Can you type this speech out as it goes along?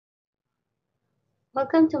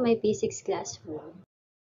Welcome to my physics classroom.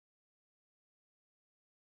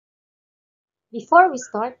 Before we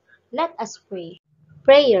start, let us pray.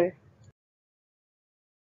 Prayer.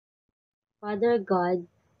 Father God,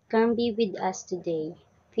 come be with us today.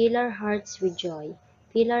 Fill our hearts with joy.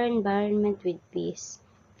 Fill our environment with peace.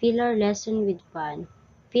 Fill our lesson with fun.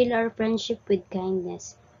 Fill our friendship with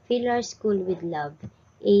kindness. Fill our school with love.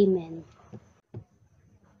 Amen.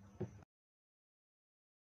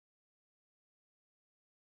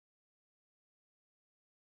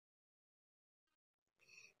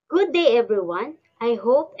 Good day, everyone. I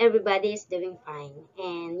hope everybody is doing fine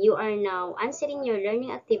and you are now answering your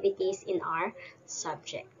learning activities in our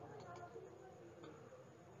subject.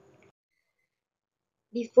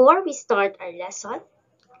 Before we start our lesson,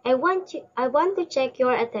 I want to check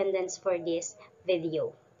your attendance for this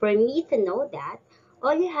video. For me to know that,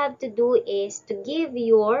 all you have to do is to give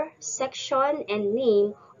your section and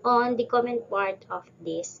name on the comment part of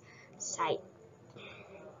this site.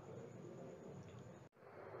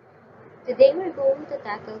 Today we're going to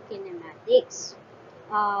tackle kinematics.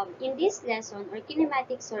 In this lesson, or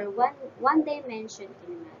kinematics or one-dimension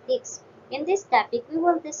kinematics. In this topic, we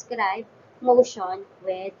will describe motion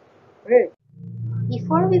with words.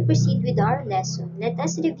 Before we proceed with our lesson, let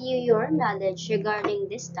us review your knowledge regarding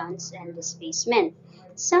distance and displacement.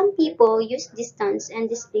 Some people use distance and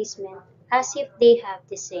displacement as if they have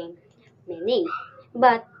the same meaning,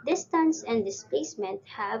 but distance and displacement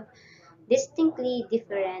have distinctly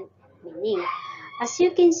different meaning. As you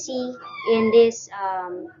can see in this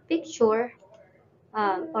picture,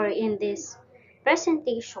 or in this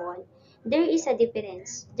presentation, there is a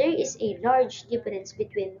difference. There is a large difference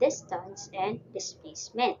between distance and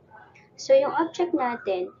displacement. So, yung object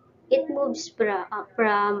natin, it moves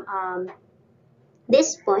from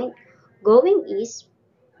this point, going east,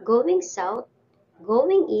 going south,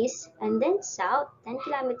 going east, and then south, 10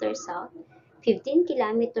 kilometers south, 15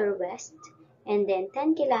 kilometer west, and then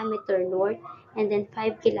 10 kilometer north, and then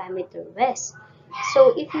 5 kilometer west.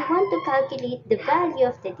 So if you want to calculate the value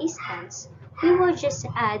of the distance, we will just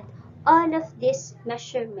add all of this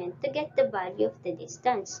measurement to get the value of the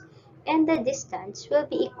distance. And the distance will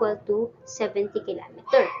be equal to 70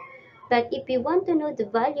 kilometer. But if we want to know the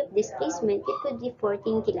value of displacement, it would be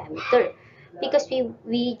 14 kilometer. Because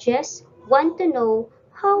we just want to know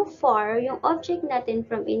how far yung object natin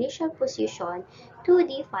from initial position to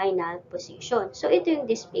the final position. So, ito yung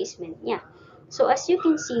displacement niya. So, as you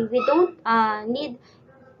can see, we don't need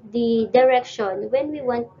the direction when we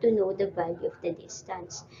want to know the value of the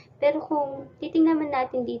distance. Pero kung titingnan man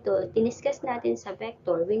natin dito, diniscuss natin sa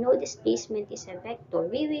vector, we know displacement is a vector,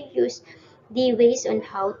 we will use the ways on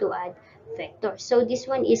how to add vector. So, this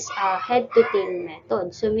one is a head-to-tail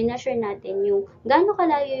method. So, minasure natin yung gaano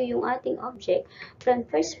kalayo yung ating object from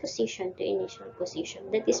first position to initial position.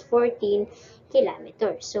 That is 14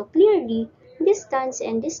 kilometers. So, clearly, distance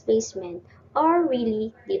and displacement are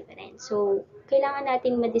really different. So, kailangan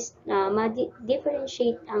natin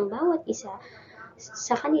ma-differentiate ang bawat isa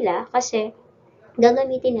sa kanila kasi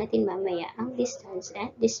gagamitin natin mamaya ang distance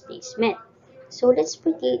and displacement. So, let's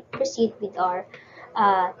proceed with our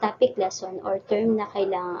topic lesson or term na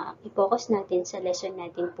kailangan i-focus natin sa lesson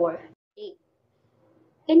natin for today.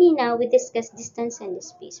 Kanina, we discussed distance and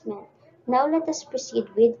displacement. Now, let us proceed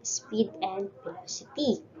with speed and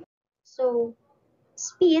velocity. So,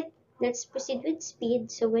 speed, let's proceed with speed.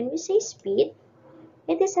 So, when we say speed,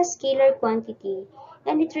 it is a scalar quantity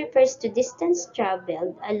and it refers to distance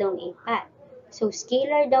traveled along a path. So,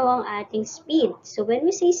 scalar daw ang ating speed. So, when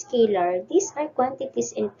we say scalar, these are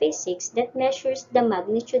quantities in physics that measures the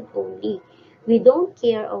magnitude only. We don't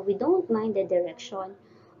care or we don't mind the direction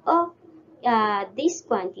of this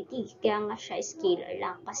quantity. Kaya nga siya scalar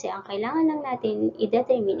lang. Kasi ang kailangan lang natin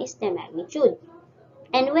i-determine is the magnitude.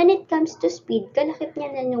 And when it comes to speed, kalakip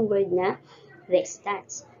niya na yung word na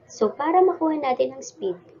distance. So, para makuha natin ang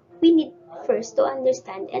speed, we need first to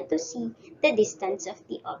understand and to see the distance of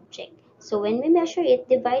the object. So, when we measure it,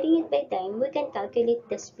 dividing it by time, we can calculate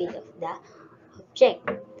the speed of the object.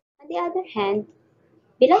 On the other hand,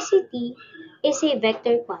 velocity is a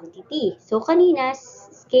vector quantity. So, kanina,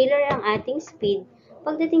 scalar ang ating speed.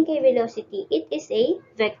 Pagdating kay velocity, it is a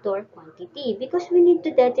vector quantity because we need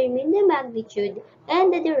to determine the magnitude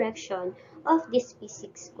and the direction of this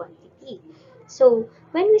physics quantity. So,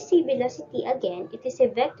 when we see velocity again, it is a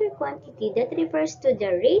vector quantity that refers to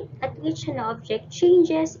the rate at which an object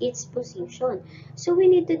changes its position. So, we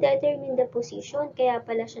need to determine the position, kaya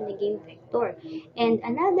pala siya naging vector. And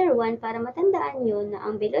another one, para matandaan nyo na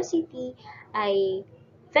ang velocity ay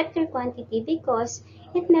vector quantity because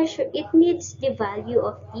it needs the value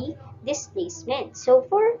of the displacement. So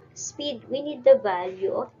for speed, we need the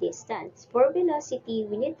value of distance. For velocity,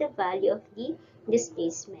 we need the value of the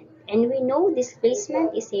displacement. And we know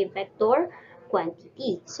displacement is a vector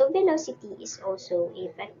quantity. So velocity is also a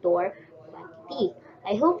vector quantity.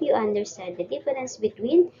 I hope you understand the difference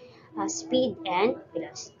between speed and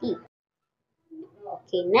velocity.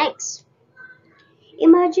 Okay, next.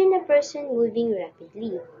 Imagine a person moving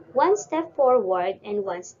rapidly. One step forward and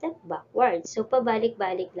one step backward. So,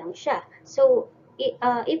 pabalik-balik lang siya. So,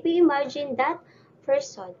 if we imagine that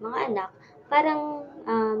person, mga anak, parang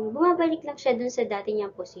bumabalik lang siya dun sa dati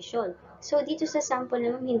niyang posisyon. So, dito sa sample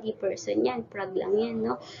naman, hindi person yan. Frog lang yan,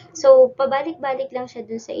 no? So, pabalik-balik lang siya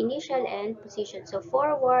dun sa initial and position. So,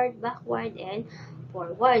 forward, backward, and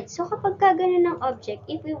forward. So, kapag ka ganun ng object,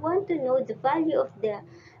 if we want to know the value of the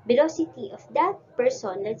velocity of that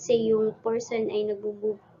person, let's say yung person ay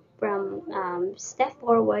nag-move from step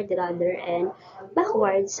forward rather and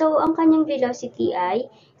backward, so ang kanyang velocity ay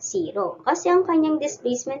 0. Kasi ang kanyang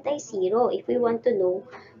displacement ay 0. If we want to know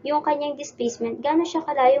yung kanyang displacement, gaano siya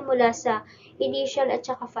kalayo mula sa initial at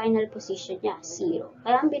saka final position niya? 0.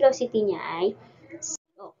 Kaya ang velocity niya ay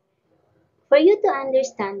 0. For you to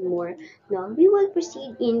understand more, no, we will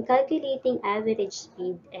proceed in calculating average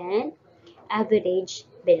speed and average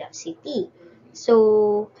velocity.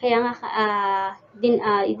 So, kaya nga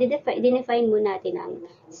i-define muna natin ang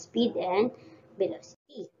speed and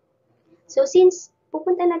velocity. So, since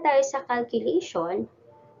pupunta na tayo sa calculation,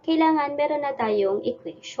 kailangan meron na tayong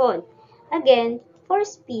equation. Again, for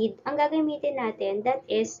speed, ang gagamitin natin, that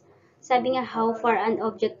is, sabi nga, how far an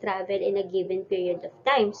object travel in a given period of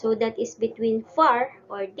time. So, that is between far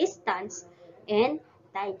or distance and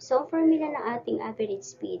time. So, ang formula ng ating average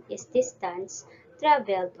speed is distance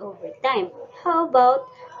traveled over time. How about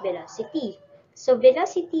velocity? So,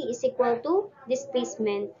 velocity is equal to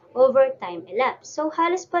displacement over time elapsed. So,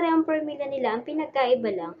 halos parehong formula nila. Ang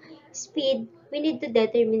pinagkaiba lang, speed, we need to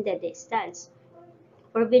determine the distance.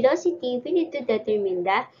 For velocity, we need to determine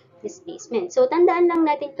the displacement. So, tandaan lang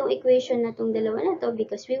natin itong equation na itong dalawa na to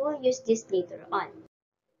because we will use this later on.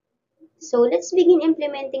 So, let's begin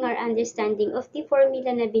implementing our understanding of the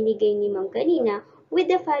formula na binigay ni Ma'am kanina with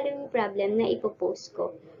the following problem na ipopost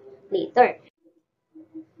ko later.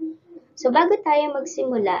 So, bago tayo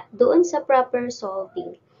magsimula doon sa proper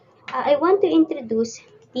solving, I want to introduce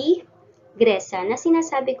the Gresa na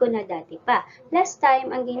sinasabi ko na dati pa. Last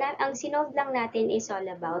time, ang sinolve lang natin is all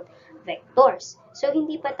about vectors. So,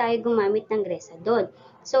 hindi pa tayo gumamit ng Gresa doon.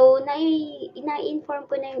 So, na-inform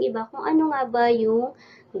ko na yung iba kung ano nga ba yung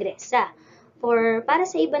Gresa. Para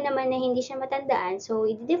sa iba naman na hindi siya matandaan, so,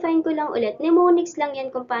 i-define ko lang ulit. Mnemonics lang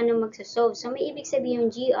yan kung paano magsasolve. So, may ibig sabihin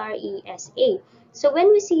yung G-R-E-S-A. So,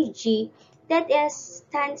 when we say G, that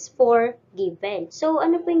stands for given. So,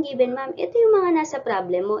 ano po yung given, ma'am? Ito yung mga nasa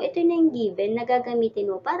problem mo. Ito na yung given na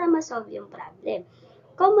gagamitin mo para ma-solve yung problem.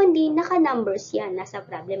 Commonly, naka-numbers yan. Nasa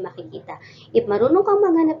problem makikita. If marunong kang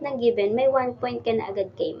maghanap ng given, may 1 point ka na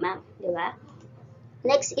agad kay ma'am. Di ba?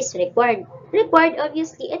 Next is required. Required,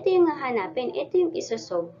 obviously, ito yung hahanapin. Ito yung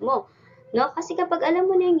isosolve mo. No? Kasi kapag alam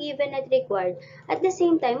mo na yung given at required, at the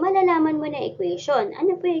same time, malalaman mo na equation.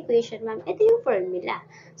 Ano po yung equation, ma'am? Ito yung formula.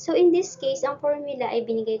 So, in this case, ang formula ay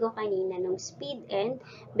binigay ko kanina ng speed and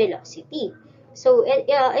velocity. So,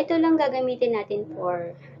 ito lang gagamitin natin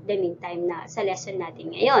for the meantime na sa lesson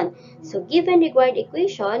natin ngayon. So, given required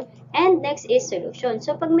equation, and next is solution.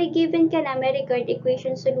 So, pag may given ka na, may required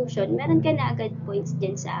equation solution, meron ka na agad points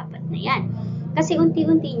dyan sa apat na yan. Kasi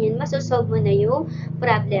unti-unti niyan, masosolve mo na yung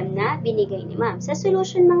problem na binigay ni ma'am. Sa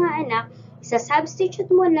solution mga anak, isa-substitute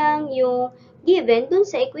mo lang yung given dun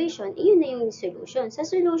sa equation, iyon na yung solution. Sa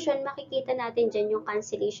solution, makikita natin dyan yung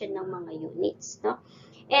cancellation ng mga units. No?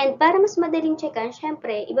 And para mas madaling checkan,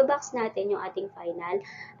 syempre, ibabox natin yung ating final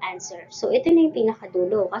answer. So, ito na yung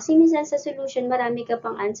pinakadulo. Kasi minsan sa solution, marami ka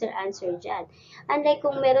pang answer dyan. Unlike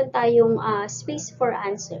kung meron tayong space for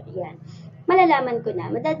answer, yan. Malalaman ko na,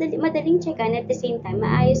 madaling checkan at the same time,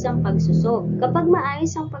 maayos ang pagsusolve. Kapag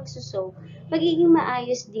maayos ang pagsusolve, magiging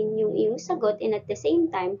maayos din yung iyong sagot and at the same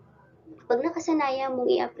time, pag nakasanayan mong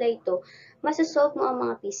i-apply ito, masosolve mo ang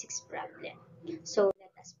mga physics problem. So,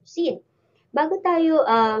 let us proceed. Bago tayo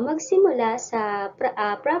magsimula sa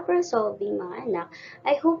proper solving mga anak,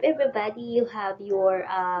 I hope everybody you have your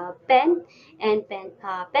pen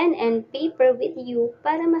and paper with you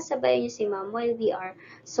para masabayan niyo si ma'am while we are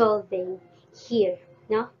solving here.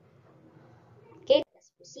 No? Okay,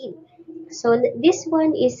 let's proceed. So this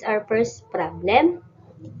one is our first problem.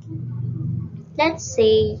 Let's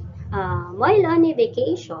say while on a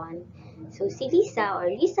vacation, so si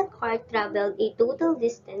Lisa Carr traveled a total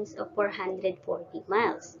distance of 440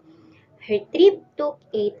 miles. Her trip took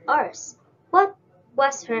 8 hours. What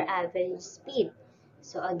was her average speed?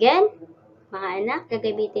 So again, mga anak,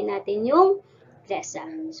 gagamitin natin yung resa.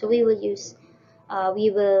 So we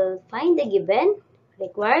will find the given,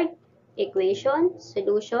 required, equation,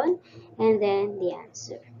 solution, and then the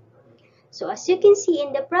answer. So as you can see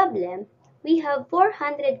in the problem, we have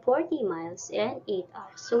 440 miles and 8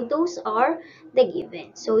 hours. So those are the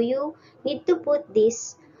given. So you need to put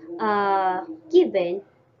this given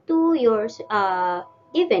to your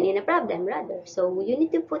given in a problem rather. So you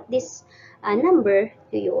need to put this number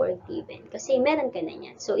to your given kasi meron ka na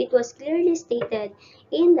yan. So it was clearly stated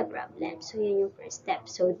in the problem. So yun yung first step.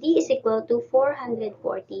 So D is equal to 440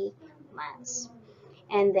 miles.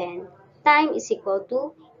 And then time is equal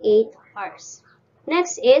to 8 hours.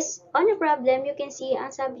 Next is, on a problem, you can see,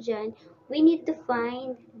 ang sabi dyan, we need to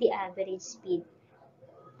find the average speed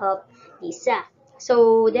of Lisa.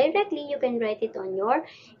 So, directly, you can write it on your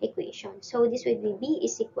equation. So, this would be B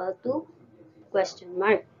is equal to question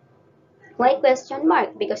mark. Why question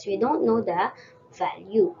mark? Because we don't know the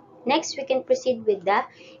value. Next, we can proceed with the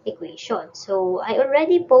equation. So, I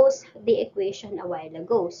already posed the equation a while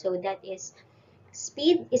ago. So, that is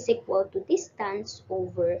speed is equal to distance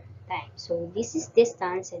over time. So this is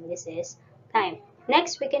distance and this is time.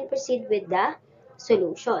 Next, we can proceed with the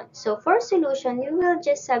solution. So for solution, you will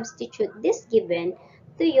just substitute this given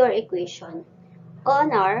to your equation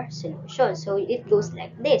on our solution. So it goes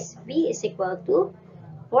like this. V is equal to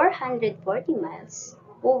 440 miles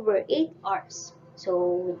over 8 hours.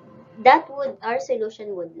 So that would our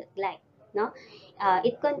solution would look like. No?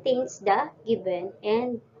 It contains the given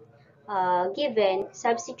and given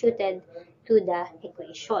substituted to the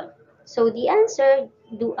equation. So the answer,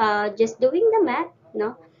 just doing the math,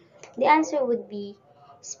 no, the answer would be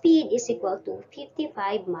speed is equal to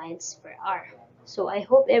 55 miles per hour. So I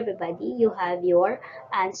hope everybody you have your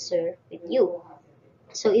answer with you.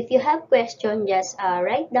 So if you have question, just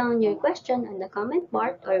write down your question on the comment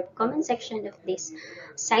bar or comment section of this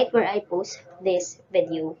site where I post this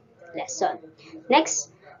video lesson.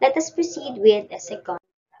 Next, let us proceed with a second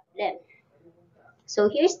problem. So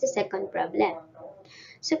here's the second problem.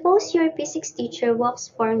 Suppose your physics teacher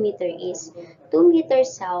walks 4 meters east, 2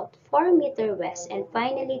 meters south, 4 meters west, and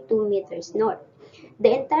finally 2 meters north.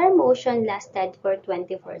 The entire motion lasted for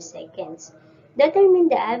 24 seconds. Determine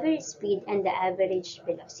the average speed and the average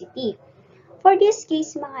velocity. For this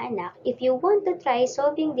case, mga anak, if you want to try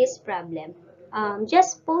solving this problem,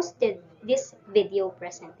 just this video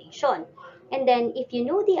presentation. And then, if you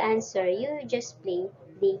know the answer, you just play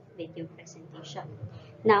the video presentation.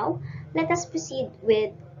 Now, let us proceed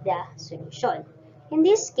with the solution. In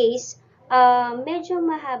this case, medyo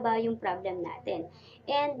mahaba yung problem natin.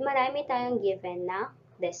 And marami tayong given na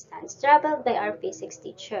distance traveled by our physics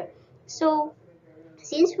teacher. So,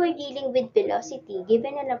 since we're dealing with velocity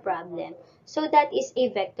given in a problem, so that is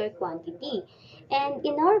a vector quantity. And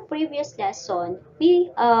in our previous lesson,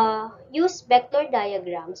 we used vector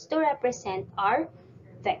diagrams to represent our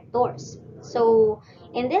vectors. So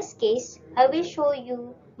in this case, I will show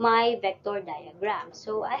you my vector diagram.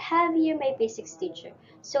 So I have here my physics teacher.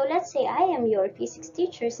 So let's say I am your physics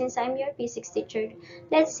teacher. Since I'm your physics teacher,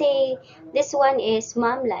 let's say this one is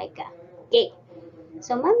Ma'am Laika. Okay.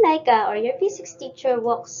 So Ma'am Laika or your physics teacher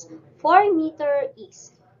walks 4 meter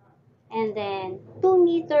east and then 2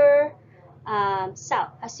 meter south.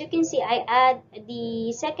 As you can see, I add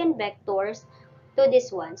the second vectors to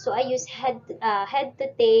this one. So I use head to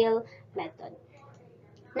tail method.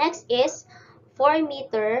 Next is 4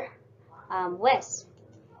 meter west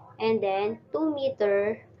and then 2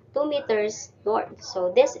 meters north.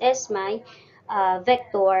 So this is my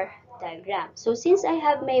vector diagram. So since I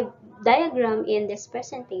have my diagram in this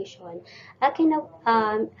presentation, I can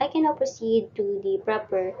now proceed to the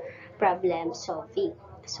proper problem solving.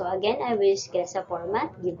 So again, I will guess a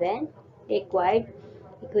format given, required,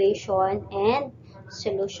 equation, and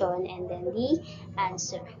solution, and then the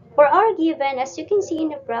answer. For our given, as you can see in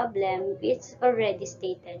the problem, it's already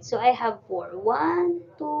stated. So I have 4. 1,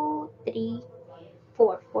 2, 3,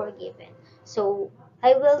 4. 4 given. So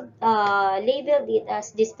I will label it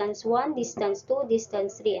as distance 1, distance 2,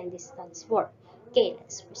 distance 3, and distance 4. Okay,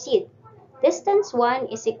 let's proceed. Distance 1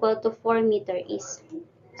 is equal to 4 meter east.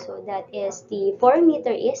 So that is the 4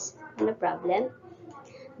 meter east in the problem.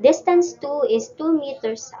 Distance 2 is 2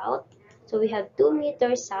 meters south. So we have 2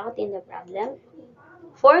 meters south in the problem.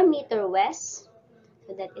 4 meter west.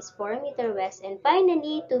 So that is 4 meter west. And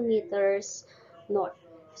finally, 2 meters north.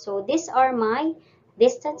 So these are my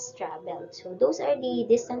distance traveled. So those are the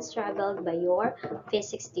distance traveled by your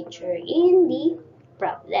physics teacher in the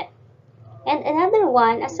problem. And another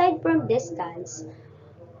one, aside from distance,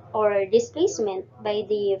 or displacement by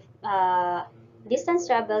the distance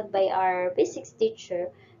traveled by our physics teacher,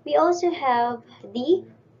 we also have the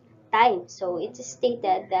time. So it is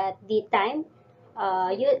stated that the time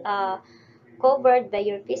you covered by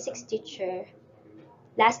your physics teacher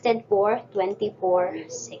lasted for 24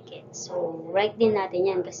 seconds. So, write din natin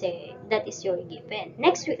yan kasi that is your given.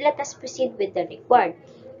 Next, let us proceed with the required.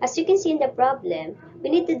 As you can see in the problem,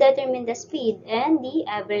 we need to determine the speed and the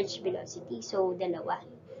average velocity. So, dalawa.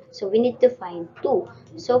 So, we need to find two.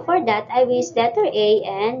 So, for that, I will use letter A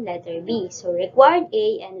and letter B. So, required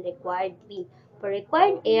A and required B. For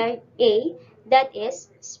required A, that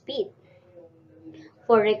is speed.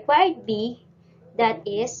 For required B, that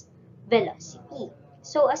is velocity.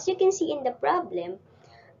 So as you can see in the problem,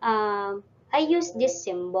 I use this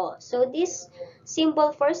symbol. So this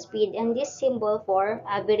symbol for speed and this symbol for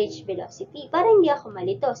average velocity. Para hindi ako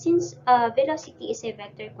malito. Since velocity is a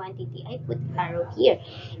vector quantity, I put arrow here.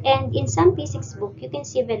 And in some physics book, you can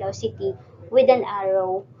see velocity with an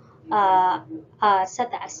arrow sa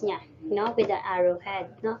taas niya, no? With an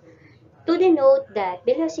arrowhead, no? To denote that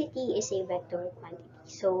velocity is a vector quantity.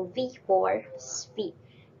 So V for speed.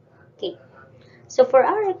 Okay. So for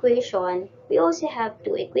our equation, we also have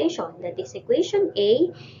two equations. That is equation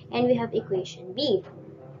A and we have equation B.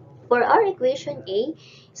 For our equation A,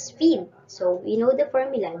 speed. So we know the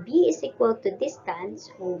formula. B is equal to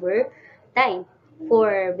distance over time.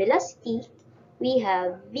 For velocity, we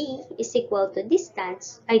have V is equal to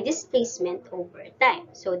displacement over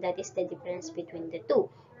time. So that is the difference between the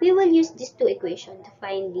two. We will use these two equations to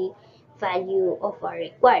find the value of our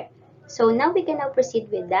required. So now we can now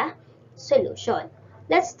proceed with the solution.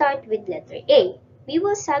 Let's start with letter A. We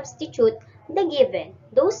will substitute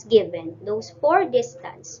those four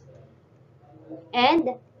distance and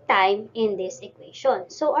time in this equation.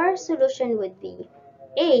 So our solution would be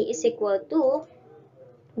A is equal to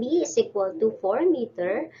B is equal to 4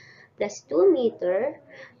 meter plus 2 meter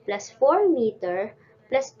plus 4 meter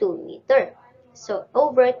plus 2 meter. So,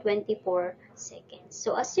 over 24 seconds.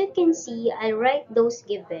 So, as you can see, I write those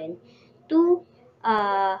given to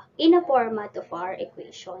in a format of our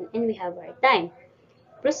equation and we have our time.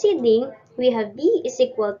 Proceeding, we have B is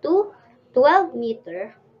equal to 12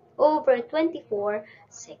 meter over 24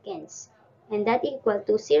 seconds. And that equal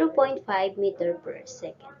to 0.5 meter per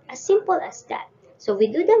second. As simple as that. So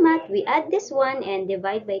we do the math, we add this one and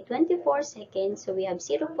divide by 24 seconds. So we have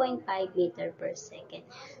 0.5 meter per second.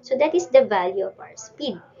 So that is the value of our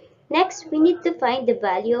speed. Next, we need to find the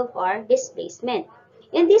value of our displacement.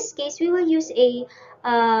 In this case, we will use a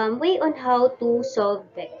way on how to solve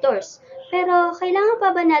vectors. Pero, kailangan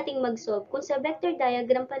pa ba nating mag-solve? Kung sa vector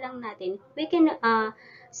diagram pa lang natin, we can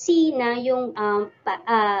see na yung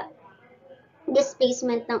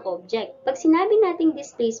displacement ng object. Pag sinabi nating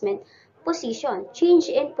displacement, position,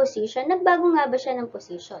 change in position, nagbago nga ba siya ng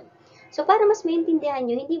position? So, para mas maintindihan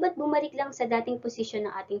nyo, hindi ba't bumalik lang sa dating position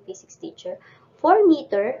ng ating physics teacher? 4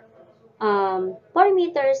 meter, 4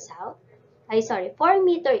 meter south, 4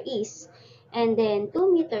 meter east, and then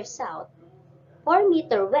 2 meter south, 4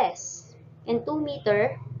 meter west, and 2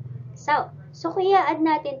 meter south. So, kaya add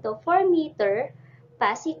natin to 4 meter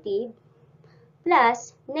positive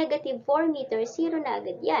plus negative 4 meter, 0 na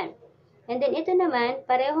agad yan. And then, ito naman,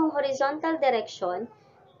 parehong horizontal direction,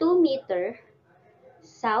 2 meter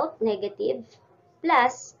south, negative,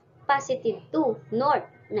 plus positive 2, north.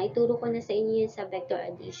 Naituro ko na sa inyo yun sa vector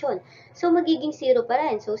addition. So, magiging 0 pa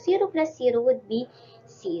rin. So, 0 plus 0 would be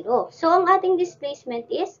 0. So, ang ating displacement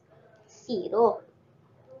is 0.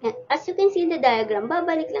 As you can see in the diagram,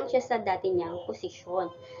 babalik lang siya sa dati niyang posisyon.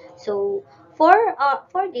 So,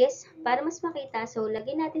 for this, para mas makita, so,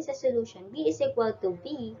 lagyan natin sa solution, B is equal to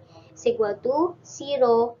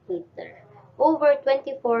 0 meter over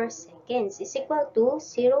 24 seconds is equal to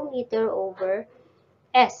 0 meter over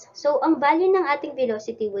S. So, ang value ng ating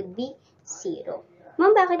velocity would be 0.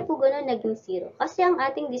 Ma'am, bakit po gano'n naging 0? Kasi ang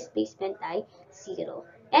ating displacement ay 0.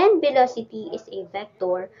 And velocity is a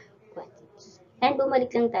vector quantity. And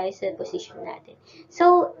bumalik lang tayo sa position natin.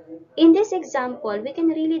 So, in this example, we can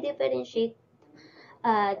really differentiate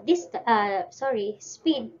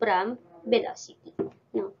speed from velocity.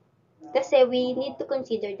 No? Kasi we need to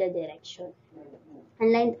consider the direction.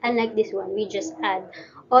 Unlike this one, we just add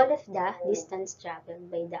all of the distance traveled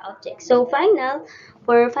by the object. So,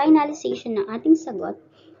 for finalization ng ating sagot,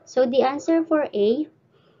 so the answer for A,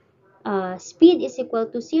 speed is equal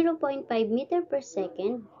to 0.5 meter per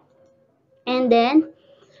second, and then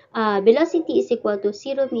velocity is equal to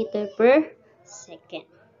 0 meter per second.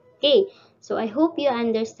 Okay, so I hope you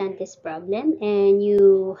understand this problem and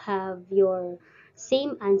you have your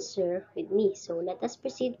same answer with me. So let us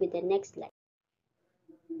proceed with the next slide.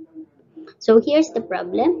 So here's the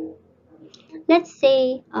problem. Let's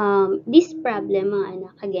say this problem, mga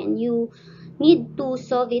anak, again, you need to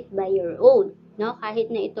solve it by your own. No?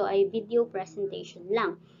 Kahit na ito ay video presentation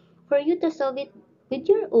lang. For you to solve it with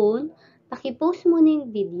your own, paki-post muna yung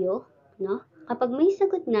video. No? Kapag may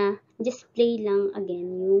sagot na, just play lang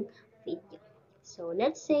again yung video. So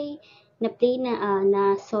let's say na-play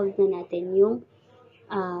na-solve na natin yung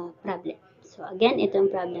problem. So again, ito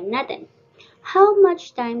ang problem natin. How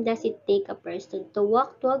much time does it take a person to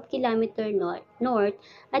walk 12 km north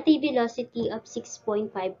at a velocity of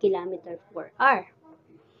 6.5 km per hour?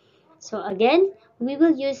 So again, we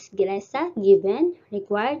will use GRESA, given,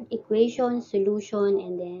 required, equation, solution,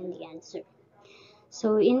 and then the answer.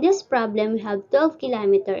 So in this problem, we have 12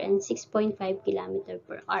 km and 6.5 km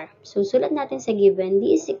per hour. So sulat natin sa given,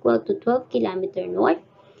 D is equal to 12 km north,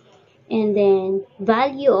 and then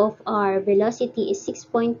value of our velocity is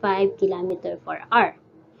 6.5 km per hour.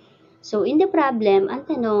 So, in the problem, ang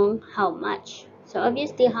tanong, how much? So,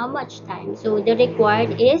 obviously, how much time? So, the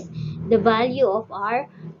required is the value of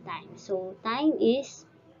our time. So, time is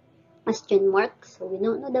question mark. So, we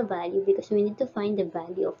don't know the value because we need to find the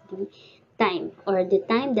value of the time, or the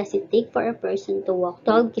time does it take for a person to walk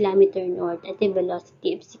 12 km north at a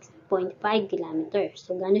velocity of 6.5 km.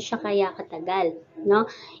 So, gano'n siya kaya katagal, no?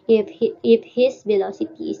 If his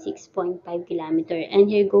velocity is 6.5 km and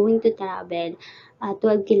you're going to travel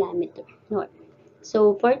 12 km north.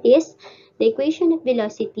 So, for this, the equation of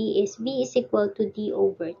velocity is V is equal to D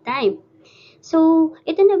over time. So,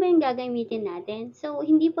 ito na ba yung gagamitin natin? So,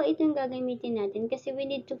 hindi po ito yung gagamitin natin kasi we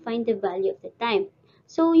need to find the value of the time.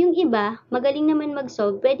 So, yung iba, magaling naman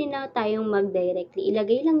mag-solve, pwede na tayong mag-directly.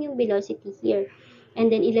 Ilagay lang yung velocity here.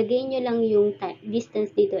 And then, ilagay nyo lang yung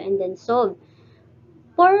distance dito and then solve.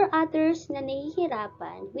 For others na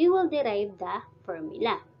nahihirapan, we will derive the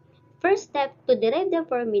formula. First step to derive the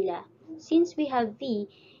formula, since we have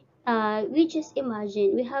V, we just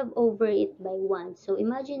imagine we have over it by 1. So,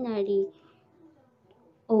 imaginary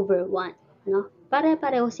over 1, no?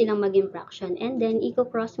 Pare-pareho silang maging fraction, and then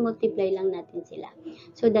i-cross multiply lang natin sila.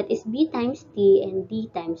 So that is b times t and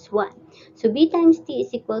d times 1. So b times t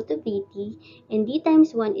is equal to bt and d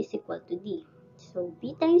times 1 is equal to d. So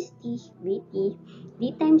b times t, bt,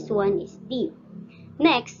 d times 1 is d.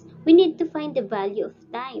 Next, we need to find the value of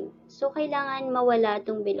time. So kailangan mawala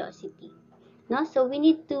tong velocity. No? So we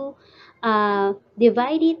need to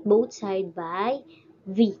divide it both side by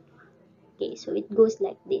v. Okay, so it goes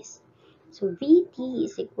like this. So Vt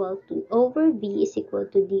is equal to, over V is equal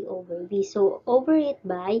to D over V. So over it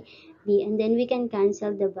by V, and then we can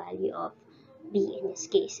cancel the value of V in this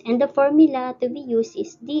case. And the formula to be used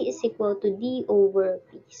is D is equal to D over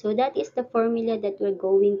V. So that is the formula that we're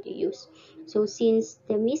going to use. So since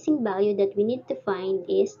the missing value that we need to find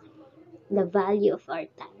is the value of our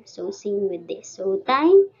time. So same with this. So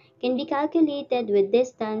time can be calculated with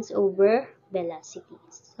distance over velocity.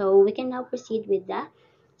 So we can now proceed with the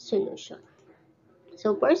solution.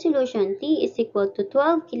 So for solution, t is equal to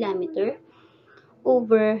 12 km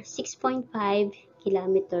over 6.5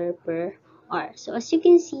 km per hour. So as you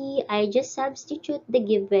can see, I just substitute the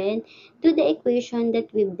given to the equation that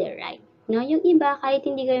we've derived. No, yung iba, kahit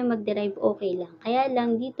hindi kayo mag-derive, okay lang. Kaya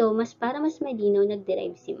lang dito, para mas malinaw,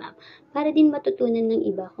 nag-derive si ma'am. Para din matutunan ng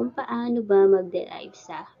iba kung paano ba mag-derive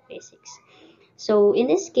sa physics. So, in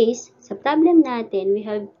this case, sa problem natin, we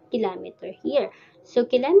have kilometer here. So,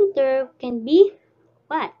 kilometer can be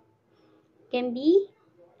what? Can be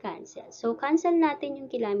cancel. So, cancel natin yung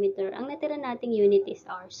kilometer. Ang natira nating unit is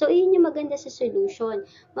hour. So, yun yung maganda sa solution.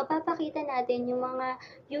 Mapapakita natin yung mga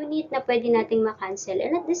unit na pwede nating makancel.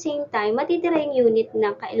 And at the same time, matitira yung unit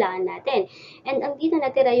na kailangan natin. And ang dito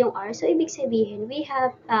natira yung hour. So, ibig sabihin, we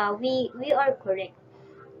are correct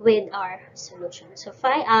with our solution. So,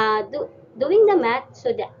 doing the math,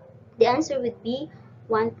 so the answer would be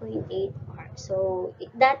 1.8 hours. So,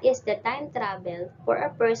 that is the time travel for a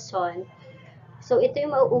person. So, ito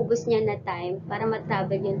yung mauubos niya na time para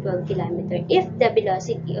ma-travel yung 12 km if the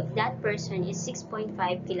velocity of that person is 6.5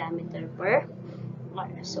 km per hour.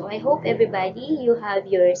 So, I hope everybody, you have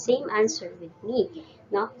your same answer with me.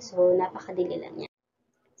 No? So, napakadali lang yan.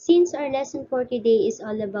 Since our lesson for today is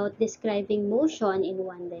all about describing motion in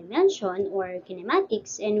one dimension or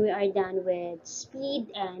kinematics, and we are done with speed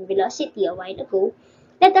and velocity a while ago,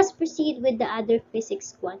 let us proceed with the other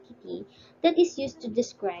physics quantity that is used to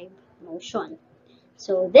describe motion.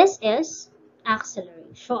 So this is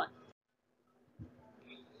acceleration.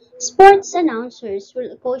 Sports announcers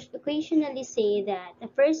will occasionally say that a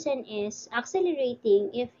person is accelerating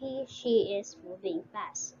if she is moving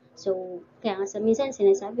fast. So, kaya nga minsan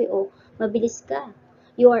sinasabi, oh, mabilis ka.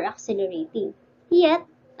 You are accelerating. Yet,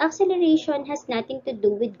 acceleration has nothing to do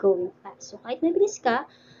with going fast. So, kahit mabilis ka,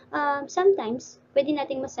 sometimes, pwede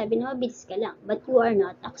nating masabi na mabilis ka lang, but you are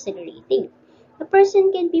not accelerating. A person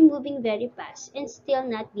can be moving very fast and still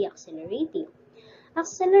not be accelerating.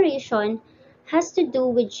 Acceleration has to do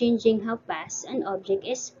with changing how fast an object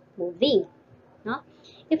is moving. No?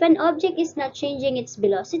 If an object is not changing its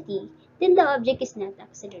velocity, then the object is not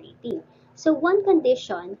accelerating. So, one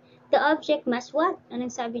condition, the object must what? Anong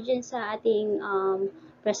sabi dyan sa ating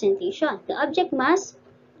presentation? The object must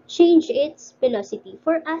change its velocity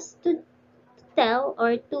for us to tell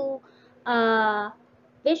or to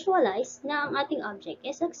visualize na ang ating object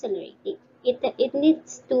is accelerating. It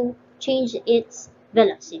needs to change its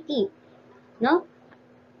velocity. No?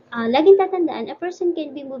 Laging tatandaan, a person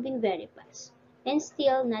can be moving very fast and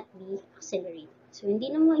still not be accelerating. So,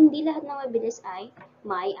 hindi lahat ng mabilis ay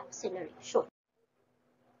may acceleration.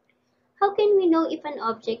 How can we know if an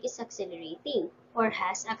object is accelerating or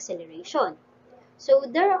has acceleration? So,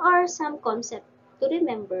 there are some concepts to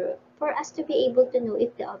remember for us to be able to know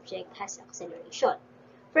if the object has acceleration.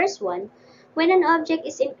 First one, when an object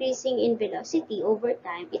is increasing in velocity over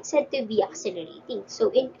time, it's said to be accelerating.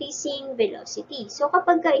 So, increasing velocity. So,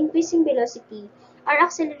 kapag increasing velocity, our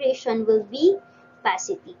acceleration will be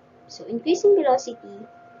positive. So, increasing velocity,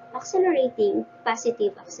 accelerating,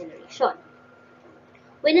 positive acceleration.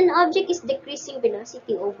 When an object is decreasing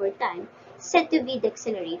velocity over time, said to be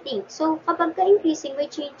decelerating. So, kapag increasing, may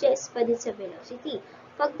changes pa din sa velocity.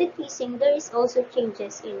 Pag decreasing, there is also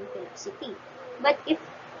changes in velocity. But if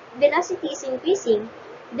velocity is increasing,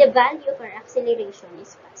 the value of our acceleration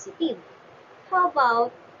is positive. How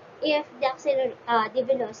about if the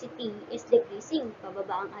velocity is decreasing,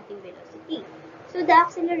 pababa ang ating velocity? So, the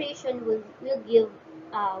acceleration will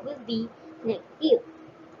be negative.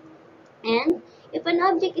 And if an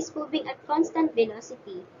object is moving at constant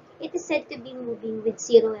velocity, it is said to be moving with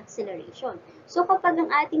zero acceleration. So, kapag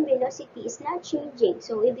ang ating velocity is not changing,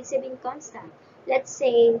 so ibig sabihin constant, let's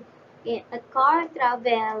say, a car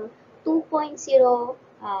travel 2.0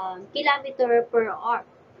 kilometer per hour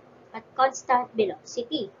at constant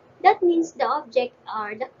velocity. That means the object,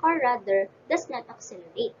 or the car rather, does not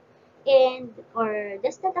accelerate. Or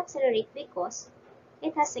does not accelerate because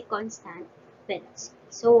it has a constant velocity.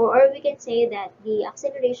 So, or we can say that the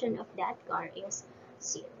acceleration of that car is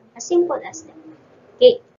zero. As simple as that.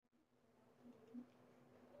 Okay.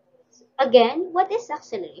 Again, what is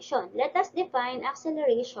acceleration? Let us define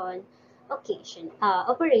acceleration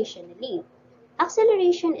operationally.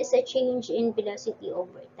 Acceleration is a change in velocity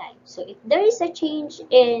over time. So, if there is a change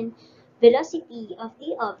in velocity of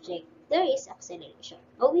the object, there is acceleration.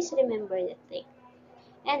 Always remember that thing.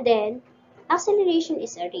 And then, acceleration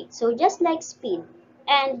is a rate. So, just like speed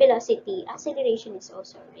and velocity, acceleration is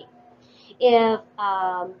also a rate. If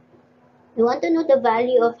you want to know the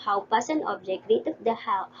value of how fast an object, rate of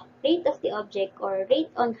the object, or rate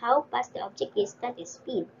on how fast the object is, that is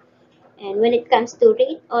speed. And when it comes to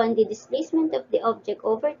rate on the displacement of the object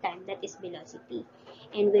over time, that is velocity.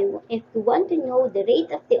 And if we want to know the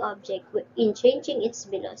rate of the object in changing its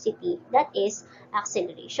velocity, that is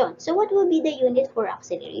acceleration. So what will be the unit for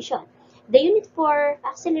acceleration? The unit for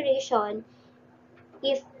acceleration,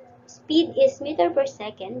 if speed is meter per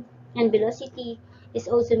second and velocity is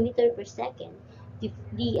also meter per second,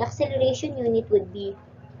 the acceleration unit would be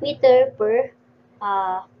meter per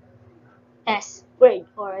s squared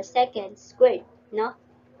or second squared, no?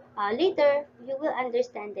 Later, you will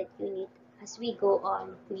understand that unit as we go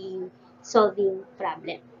on the solving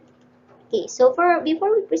problem. Okay, so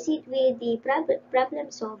before we proceed with the problem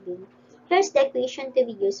solving, here's the equation to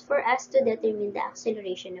be used for us to determine the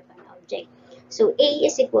acceleration of an object. So A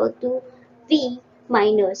is equal to V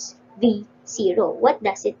minus V0. What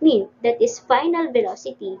does it mean? That is final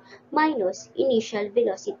velocity minus initial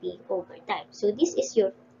velocity over time. So this is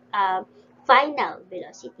your final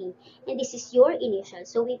velocity and this is your initial.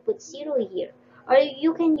 So we put 0 here. Or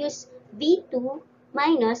you can use V2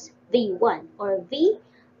 minus V1 or V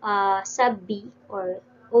sub B or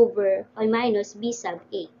minus B sub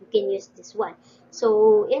A. You can use this one.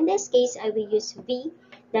 So in this case, I will use V,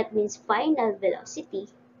 that means final velocity,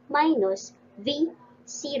 minus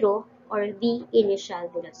V0 or V initial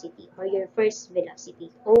velocity or your first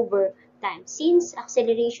velocity over time, since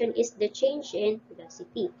acceleration is the change in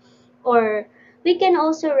velocity. Or we can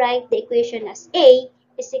also write the equation as A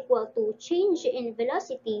is equal to change in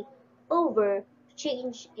velocity over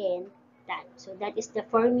change in time. So that is the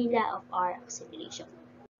formula of our acceleration.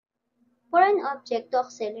 For an object to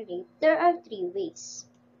accelerate, there are three ways.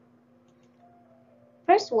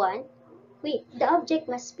 First one, the object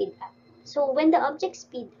must speed up. So when the object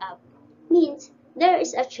speed up, means there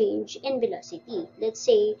is a change in velocity. Let's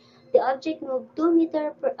say the object moved 2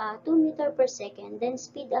 meter per second, then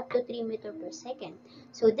speed up to 3 meter per second.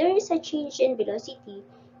 So there is a change in velocity,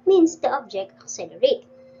 means the object accelerate.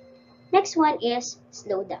 Next one is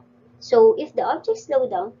slow down. So if the object slow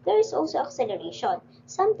down, there is also acceleration.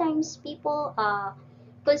 Sometimes people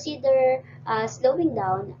consider slowing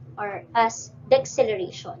down or as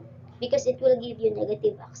deceleration because it will give you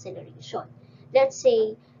negative acceleration. Let's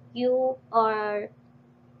say you are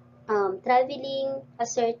traveling a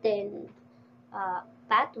certain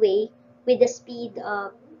pathway with a speed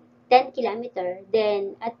of 10 kilometer,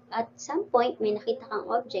 then at some point may nakita kang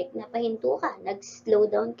object na pahinto ka, nag-slow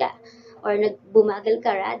down ka, or nagbumagal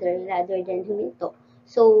ka rather than huminto.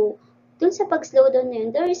 So, dun sa pag-slow down na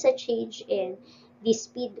yun, there is a change in the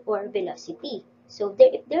speed or velocity. So,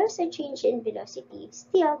 if there's a change in velocity,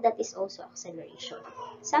 still that is also acceleration.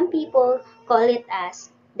 Some people call it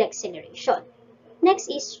as deceleration. Next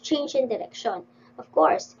is change in direction. Of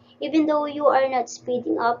course, even though you are not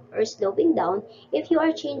speeding up or slowing down, if you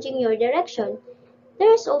are changing your direction,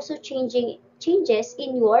 there is also changes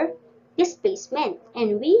in your displacement.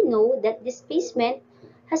 And we know that displacement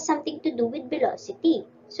has something to do with velocity.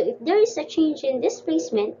 So if there is a change in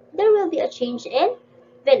displacement, there will be a change in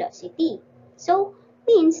velocity. So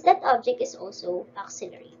means that object is also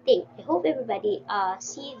accelerating. I hope everybody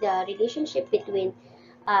see the relationship between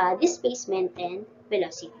displacement and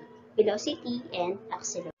velocity and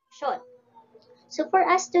acceleration. So for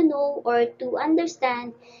us to know or to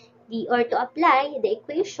understand or to apply the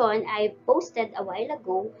equation I posted a while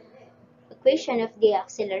ago, equation of the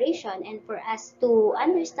acceleration, and for us to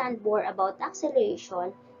understand more about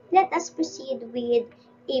acceleration, let us proceed with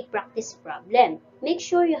a practice problem. Make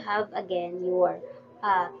sure you have again your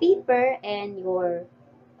paper and your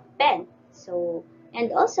pen. So,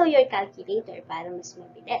 and also your calculator para mas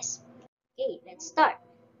mabilis. Okay, let's start.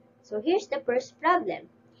 So here's the first problem.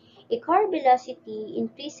 A car velocity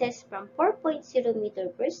increases from 4.0 meter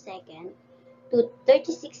per second to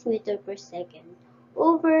 36 meter per second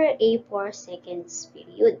over a 4 seconds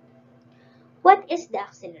period. What is the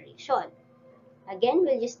acceleration? Again,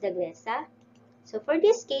 we'll use the GRESA. So for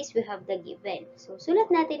this case, we have the given. So sulat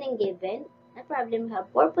natin ang given. No problem, we have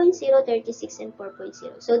 4.0, 36, and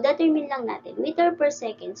 4.0. So determine lang natin meter per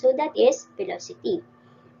second. So that is velocity.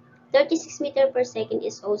 36 meter per second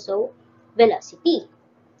is also velocity.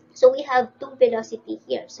 So we have two velocity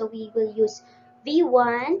here. So we will use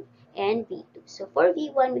V1 and V2. So for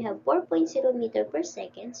V1, we have 4.0 meter per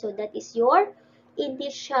second. So that is your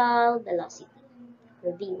initial velocity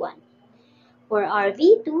for V1. For our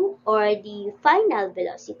V2 or the final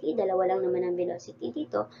velocity, dalawa lang naman ang velocity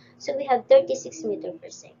dito. So we have 36 meter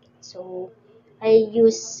per second. So I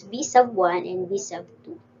use V sub 1 and V sub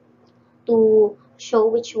 2 to show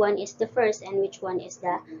which one is the first and which one is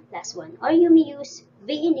the last one. Or you may use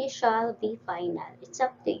V initial, V final. It's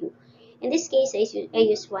up to you. In this case, I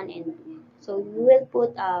use 1 and 2. So you will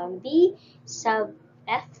put V sub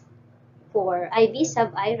F for, V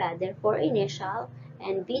sub I rather for initial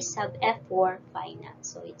and V sub F for final.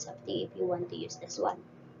 So it's up to you if you want to use this one.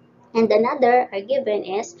 And another given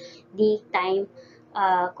is the time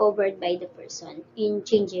covered by the person in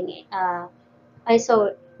changing it. I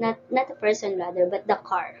saw not a person rather, but the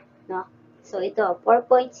car, no? So ito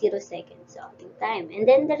 4.0 seconds of time. And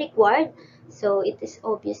then the required, so it is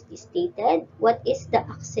obviously stated what is the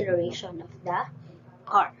acceleration of the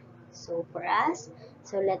car. So for us,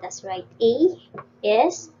 so let us write A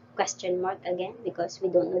is question mark again because we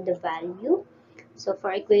don't know the value. So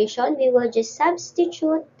for equation, we will just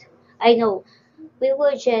substitute, I know, we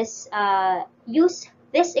will just use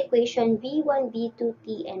this equation V1, V2,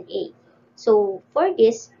 T, and A. So for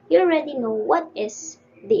this, you already know what is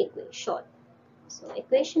the equation. So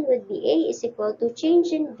equation would be A is equal to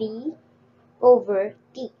change in V over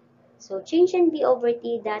T. So change in V over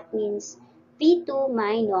T, that means V2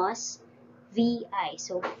 minus VI.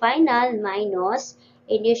 So final minus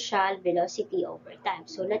initial velocity over time.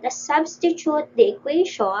 So let us substitute the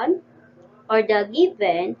equation or the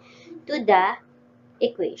given to the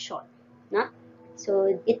equation. No?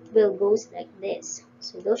 So it will goes like this.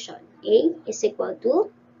 Solution A is equal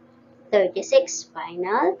to 36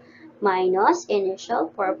 final minus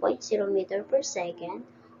initial 4.0 meter per second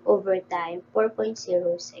over time 4.0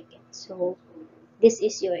 seconds. So this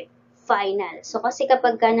is your final. So kasi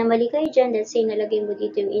kapag ka namali kayo dyan, let's say nalagay mo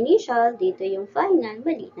dito yung initial, dito yung final,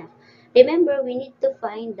 mali na. Remember, we need to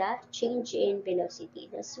find the change in velocity.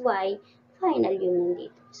 That's why final yung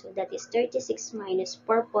nandito. So that is 36 minus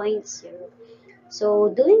 4.0. So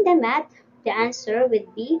doing the math, the answer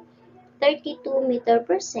would be 32 meter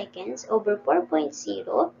per seconds over 4.0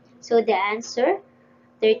 So the answer,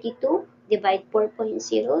 32 divide 4.0.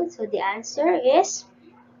 So the answer is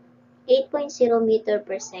 8.0 meter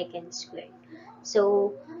per second squared.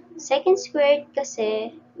 So, second squared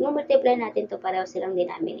kasi, multiply natin to pareho silang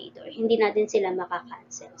denominator. Hindi natin sila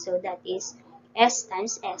makakancel. So, that is s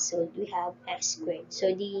times s. So, we have s squared. So,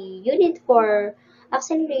 the unit for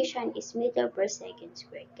acceleration is meter per second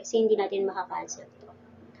squared kasi hindi natin makakancel to.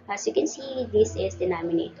 As you can see, this is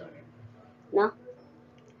denominator. No?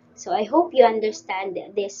 So, I hope you understand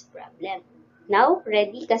this problem. Now,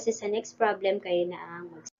 ready? Kasi sa next problem kayo na ang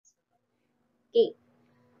okay.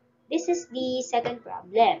 This is the second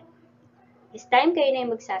problem. This time kayo na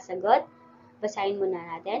yung magsasagot. Basahin muna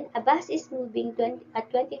natin. A bus is moving at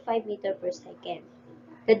 25 meter per second.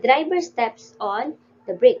 The driver steps on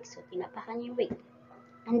the brake. So, tinapakan niya yung brake.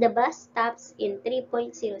 And the bus stops in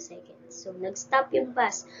 3.0 seconds. So, nag-stop yung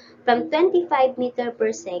bus from 25 meter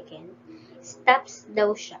per second. Stops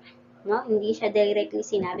daw siya. No? Hindi siya directly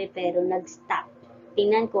sinabi pero nag-stop.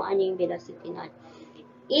 Tingnan kung ano yung velocity nun.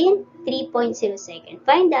 In 3.0 seconds.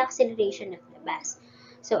 Find the acceleration of the bus.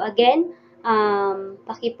 So again,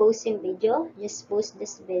 paki-post yung video. Just post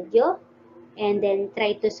this video and then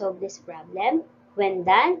try to solve this problem. When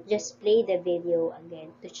done, just play the video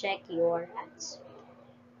again to check your answer.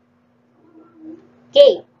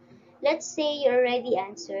 Okay, let's say you already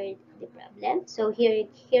answered the problem. So here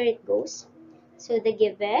it goes. So the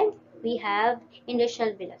given, we have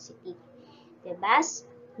initial velocity. The bus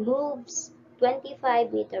moves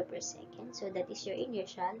 25 meter per second. So that is your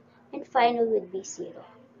initial. And final would be 0.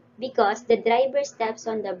 Because the driver steps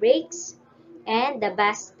on the brakes and the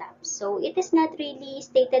bus stops. So it is not really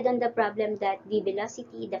stated on the problem that the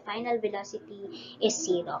velocity, the final velocity is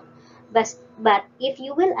 0. But if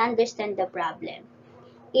you will understand the problem,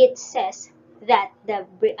 it says that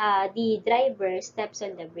the driver steps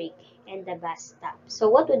on the brake and the bus stops. So,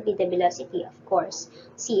 what would be the velocity? Of course,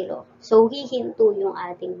 0. So, hihinto yung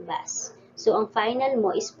ating bus. So, ang final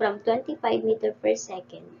mo is from 25 meter per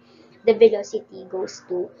second. The velocity goes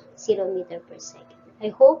to 0 meter per second. I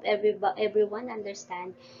hope everyone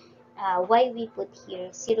understand why we put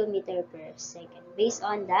here 0 meter per second based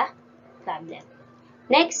on the problem.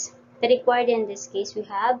 Next, the required in this case, we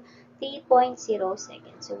have 3.0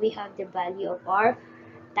 seconds. So, we have the value of our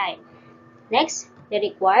time. Next, the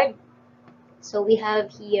required. So, we have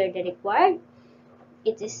here the required.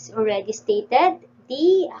 It is already stated,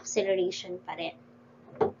 the acceleration pa rin.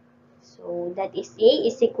 So, that is A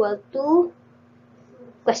is equal to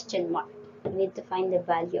question mark. We need to find the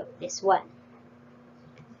value of this one.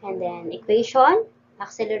 And then, equation,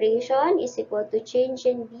 acceleration is equal to change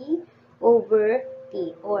in V over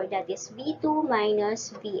T, or that is V2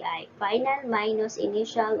 minus VI. Final minus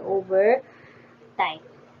initial over time.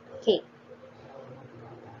 Okay.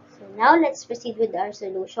 So now, let's proceed with our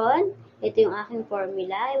solution. Ito yung aking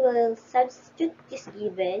formula. I will substitute this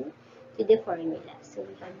given to the formula. So,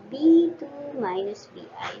 we have V2 minus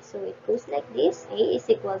VI. So, it goes like this. A is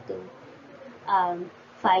equal to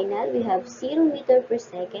final. We have 0 meter per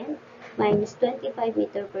second minus 25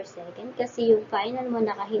 meter per second. Kasi yung final mo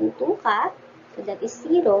nakahinto ka. So, that is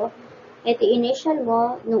 0. Ito initial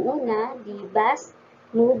mo, nung una, the bus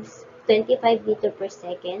moves 25 meter per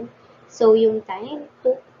second. So, yung time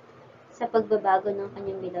took sa pagbabago ng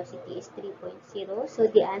kanyang velocity is 3.0. So,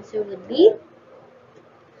 the answer would be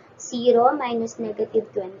 0 minus negative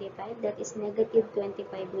 25. That is negative 25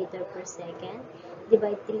 meter per second.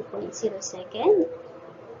 Divide 3.0 second.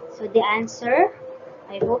 So, the answer,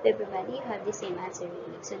 I hope everybody have the same answer with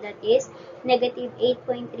me. So, that is negative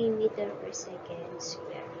 8.3 meter per second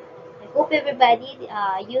square. I hope everybody,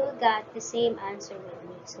 you got the same answer with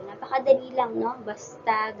me. So, napakadali lang, no?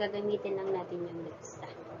 Basta gagamitin lang natin yung basta.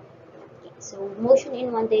 Okay, so, motion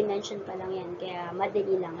in one dimension pa lang yan. Kaya,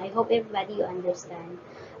 madali lang. I hope everybody you understand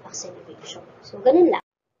acceleration. So, ganun lang.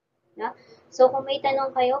 No? So, kung may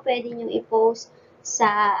tanong kayo, pwede nyo i-post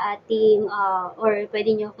sa ating, or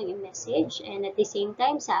pwede nyo akong i-message. And at the same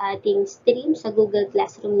time, sa ating stream, sa Google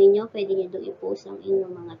Classroom ninyo, pwede nyo doon i-post ang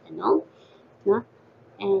inyong mga tanong. No?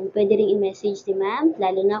 And pwede rin i-message si ma'am,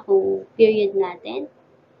 lalo na kung period natin.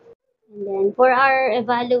 And then, for our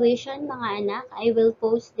evaluation, mga anak, I will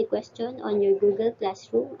post the question on your Google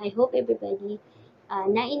Classroom. I hope everybody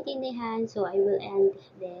naintindihan, so I will end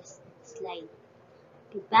this slide.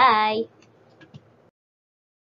 Goodbye!